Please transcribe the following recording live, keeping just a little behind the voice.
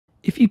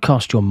If you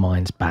cast your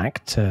minds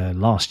back to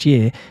last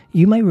year,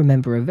 you may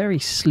remember a very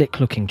slick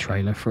looking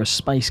trailer for a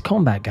space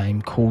combat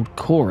game called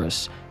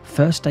Chorus,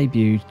 first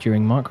debuted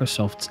during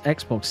Microsoft's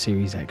Xbox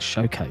Series X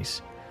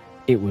showcase.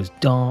 It was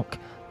dark,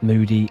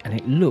 moody, and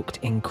it looked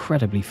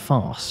incredibly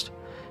fast.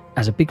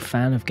 As a big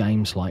fan of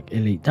games like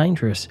Elite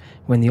Dangerous,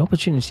 when the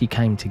opportunity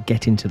came to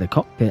get into the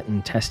cockpit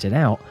and test it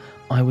out,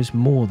 I was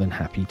more than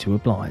happy to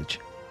oblige.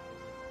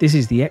 This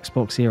is the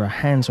XboxEra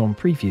hands-on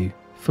preview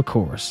for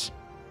Chorus.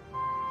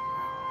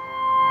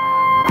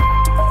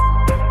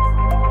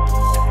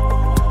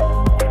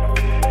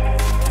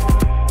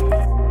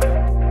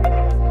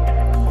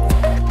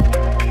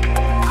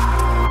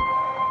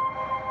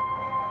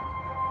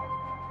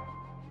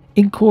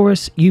 In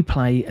Chorus, you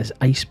play as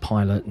ace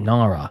pilot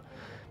Nara.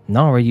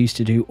 Nara used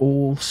to do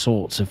all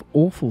sorts of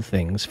awful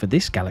things for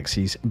this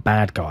galaxy's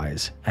bad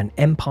guys, an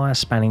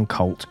empire-spanning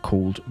cult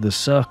called the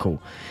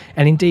Circle,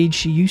 and indeed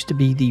she used to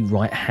be the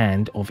right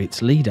hand of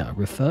its leader,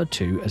 referred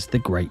to as the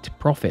Great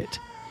Prophet.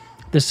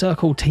 The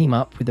Circle team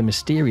up with a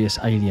mysterious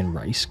alien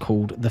race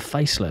called the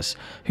Faceless,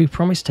 who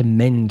promise to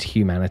mend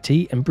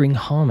humanity and bring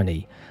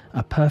harmony,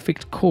 a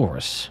perfect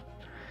chorus.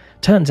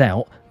 Turns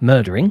out,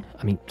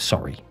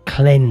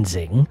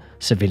 cleansing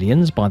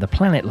civilians by the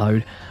planet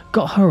load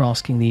got her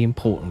asking the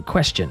important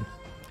question,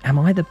 am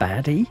I the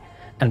baddie?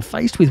 And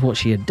faced with what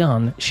she had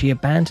done, she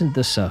abandoned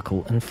the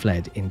Circle and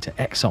fled into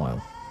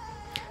exile.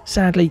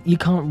 Sadly, you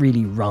can't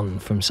really run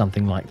from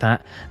something like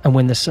that, and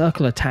when the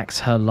Circle attacks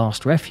her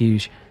last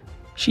refuge,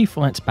 she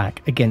fights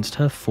back against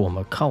her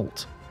former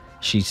cult.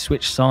 She's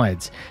switched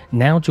sides,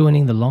 now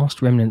joining the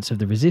last remnants of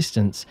the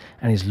Resistance,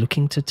 and is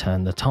looking to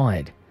turn the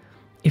tide.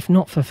 If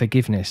not for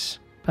forgiveness,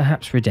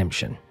 perhaps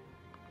redemption.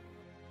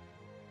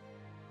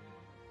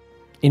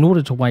 In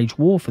order to wage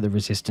war for the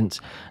Resistance,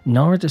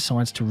 Nara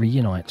decides to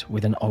reunite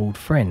with an old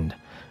friend.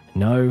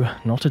 No,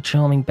 not a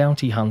charming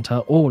bounty hunter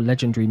or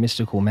legendary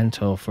mystical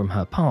mentor from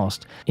her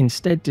past,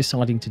 instead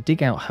deciding to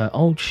dig out her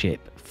old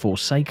ship,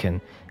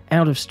 Forsaken,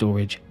 out of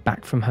storage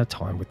back from her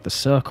time with the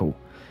Circle.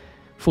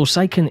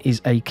 Forsaken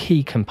is a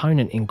key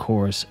component in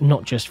Chorus,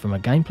 not just from a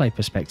gameplay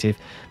perspective,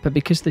 but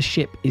because the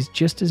ship is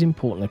just as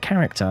important a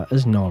character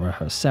as Nara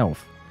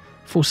herself.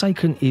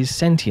 Forsaken is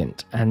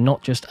sentient and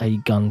not just a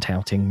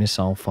gun-touting,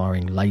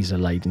 missile-firing,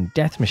 laser-laden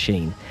death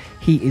machine.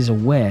 He is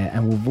aware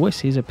and will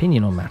voice his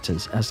opinion on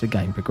matters as the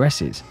game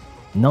progresses.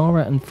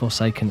 Nara and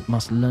Forsaken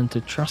must learn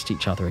to trust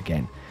each other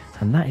again,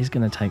 and that is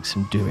going to take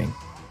some doing.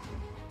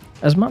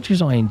 As much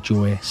as I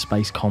enjoy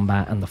space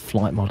combat and the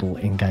flight model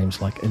in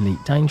games like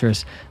Elite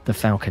Dangerous, The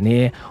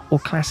Falconeer, or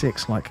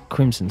classics like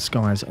Crimson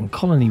Skies and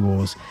Colony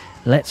Wars,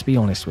 let's be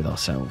honest with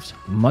ourselves.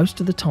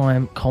 Most of the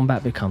time,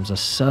 combat becomes a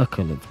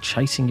circle of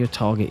chasing your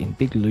target in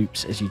big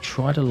loops as you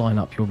try to line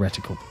up your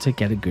reticle to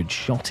get a good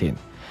shot in.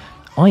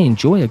 I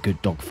enjoy a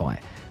good dogfight,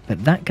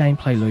 but that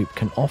gameplay loop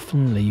can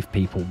often leave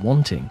people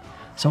wanting,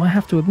 so I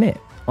have to admit,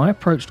 I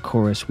approached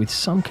Chorus with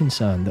some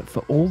concern that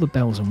for all the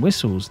bells and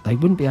whistles, they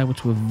wouldn't be able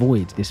to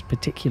avoid this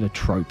particular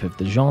trope of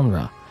the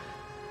genre.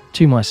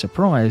 To my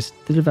surprise,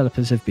 the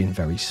developers have been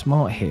very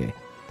smart here.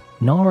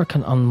 Nara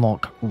can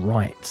unlock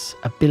rights,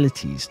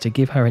 abilities to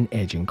give her an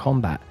edge in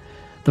combat.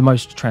 The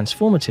most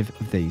transformative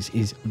of these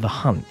is the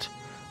Hunt.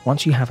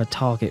 Once you have a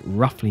target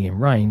roughly in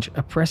range,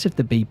 a press of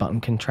the B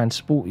button can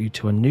transport you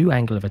to a new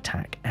angle of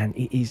attack, and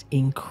it is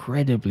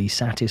incredibly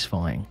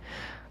satisfying.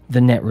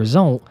 The net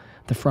result,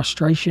 the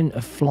frustration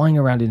of flying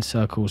around in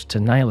circles to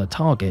nail a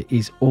target,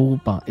 is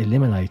all but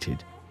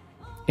eliminated.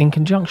 In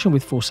conjunction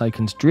with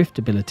Forsaken's drift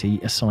ability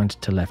assigned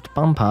to left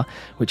bumper,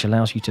 which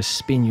allows you to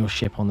spin your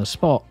ship on the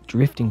spot,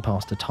 drifting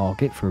past a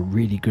target for a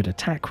really good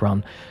attack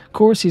run,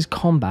 Chorus's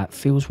combat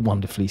feels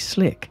wonderfully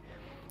slick.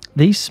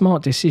 These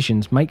smart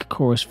decisions make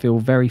Chorus feel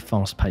very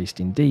fast-paced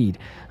indeed,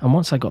 and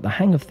once I got the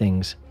hang of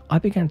things, I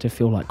began to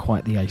feel like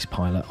quite the ace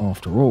pilot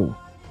after all.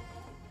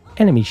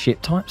 Enemy ship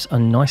types are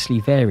nicely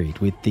varied,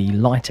 with the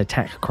light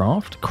attack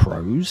craft,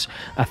 Crows,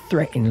 a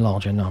threat in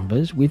larger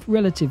numbers with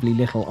relatively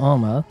little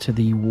armour, to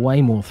the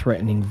way more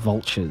threatening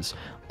Vultures,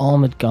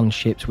 armoured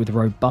gunships with a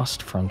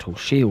robust frontal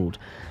shield.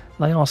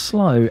 They are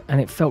slow, and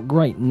it felt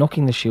great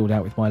knocking the shield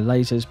out with my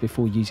lasers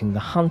before using the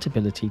Hunt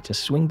ability to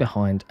swing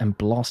behind and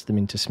blast them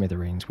into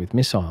smithereens with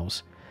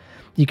missiles.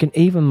 You can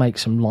even make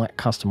some light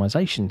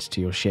customisations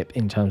to your ship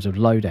in terms of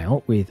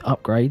loadout, with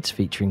upgrades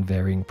featuring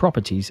varying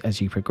properties as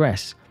you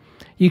progress.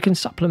 You can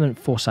supplement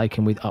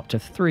Forsaken with up to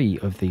 3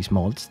 of these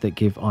mods that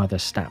give either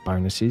stat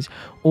bonuses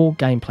or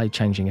gameplay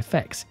changing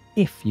effects,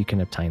 if you can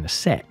obtain a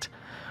set.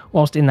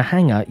 Whilst in the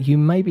hangar, you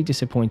may be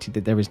disappointed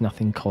that there is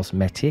nothing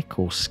cosmetic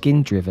or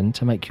skin driven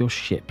to make your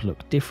ship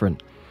look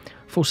different.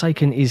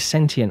 Forsaken is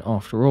sentient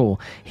after all.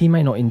 He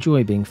may not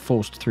enjoy being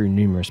forced through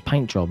numerous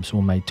paint jobs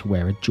or made to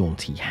wear a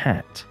jaunty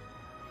hat.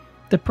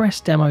 The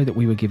press demo that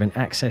we were given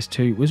access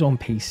to was on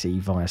PC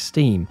via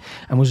Steam,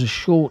 and was a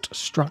short,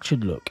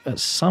 structured look at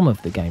some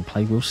of the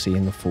gameplay we'll see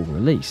in the full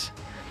release.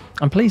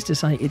 I'm pleased to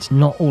say it's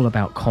not all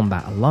about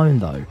combat alone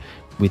though,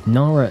 with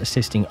Nara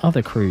assisting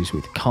other crews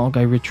with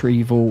cargo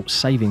retrieval,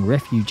 saving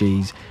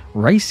refugees,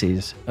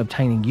 races,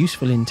 obtaining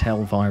useful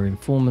intel via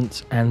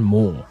informants, and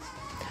more.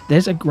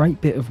 There's a great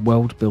bit of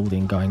world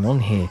building going on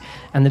here,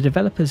 and the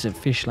developers at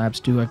Fish Labs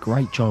do a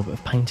great job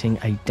of painting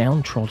a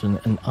downtrodden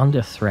and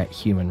under threat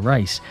human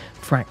race,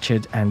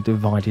 fractured and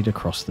divided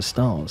across the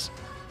stars.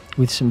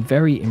 With some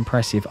very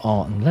impressive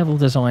art and level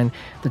design,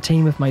 the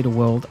team have made a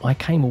world I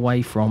came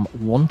away from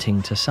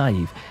wanting to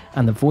save,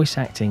 and the voice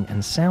acting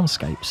and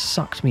soundscape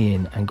sucked me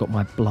in and got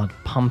my blood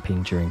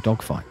pumping during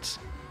dogfights.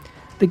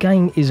 The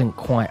game isn't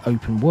quite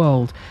open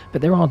world,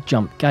 but there are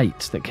jump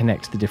gates that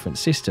connect the different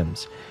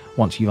systems.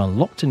 Once you've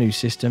unlocked a new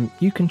system,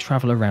 you can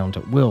travel around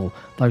at will,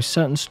 though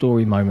certain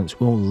story moments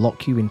will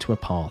lock you into a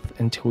path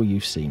until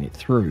you've seen it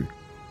through.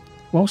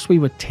 Whilst we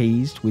were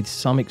teased with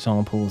some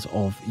examples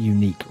of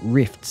unique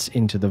rifts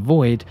into the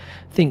void,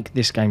 think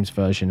this game's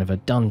version of a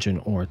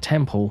dungeon or a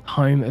temple,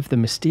 home of the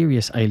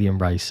mysterious alien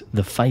race,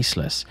 the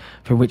Faceless,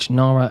 for which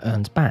Nara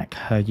earns back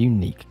her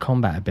unique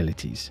combat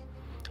abilities.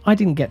 I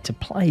didn't get to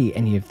play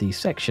any of these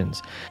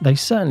sections. They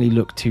certainly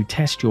look to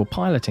test your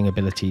piloting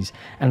abilities,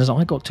 and as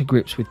I got to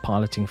grips with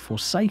piloting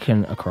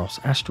Forsaken across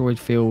asteroid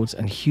fields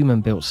and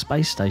human-built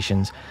space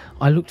stations,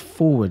 I looked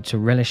forward to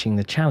relishing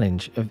the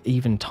challenge of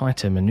even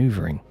tighter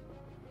manoeuvring.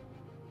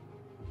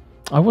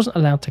 I wasn't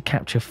allowed to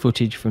capture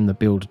footage from the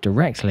build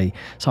directly,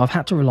 so I've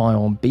had to rely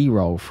on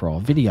B-roll for our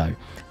video.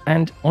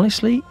 And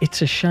honestly,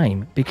 it's a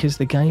shame because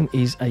the game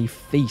is a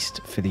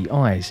feast for the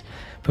eyes.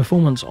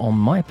 Performance on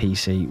my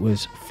PC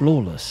was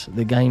flawless.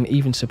 The game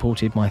even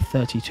supported my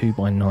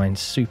 32:9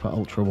 super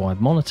ultra wide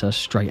monitor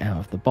straight out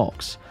of the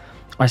box.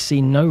 I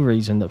see no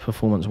reason that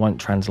performance won't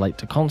translate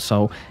to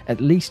console, at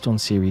least on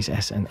Series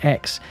S and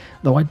X,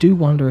 though I do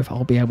wonder if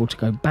I'll be able to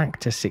go back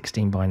to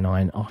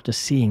 16:9 after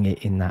seeing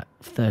it in that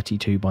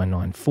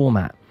 32:9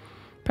 format.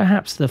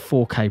 Perhaps the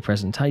 4K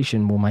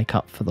presentation will make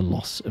up for the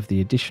loss of the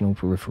additional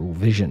peripheral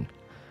vision.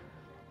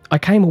 I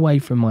came away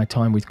from my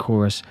time with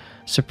Chorus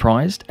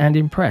surprised and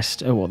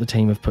impressed at what the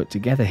team have put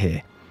together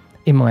here.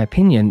 In my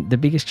opinion, the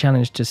biggest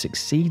challenge to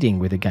succeeding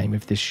with a game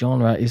of this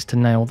genre is to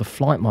nail the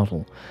flight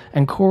model,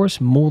 and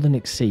Chorus more than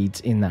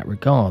exceeds in that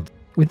regard.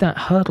 With that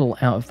hurdle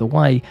out of the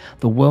way,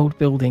 the world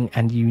building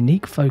and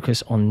unique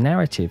focus on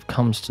narrative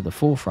comes to the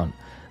forefront,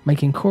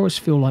 making Chorus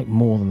feel like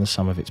more than the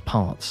sum of its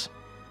parts.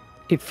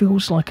 It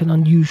feels like an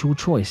unusual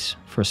choice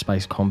for a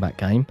space combat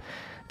game.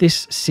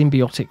 This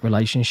symbiotic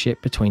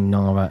relationship between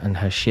Nara and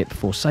her ship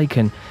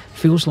Forsaken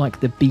feels like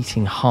the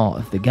beating heart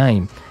of the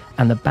game,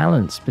 and the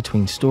balance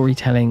between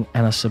storytelling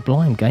and a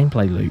sublime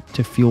gameplay loop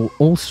to fuel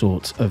all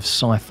sorts of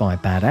sci-fi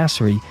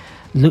badassery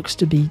looks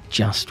to be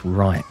just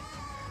right.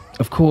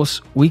 Of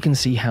course, we can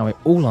see how it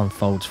all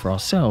unfolds for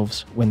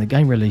ourselves when the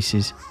game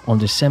releases on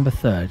December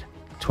 3rd,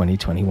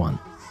 2021.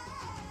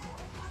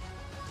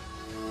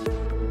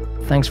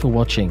 Thanks for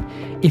watching.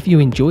 If you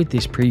enjoyed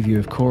this preview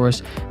of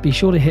Chorus, be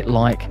sure to hit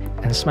like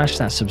and smash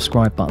that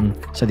subscribe button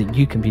so that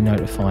you can be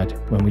notified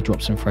when we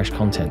drop some fresh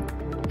content.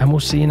 And we'll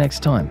see you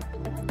next time.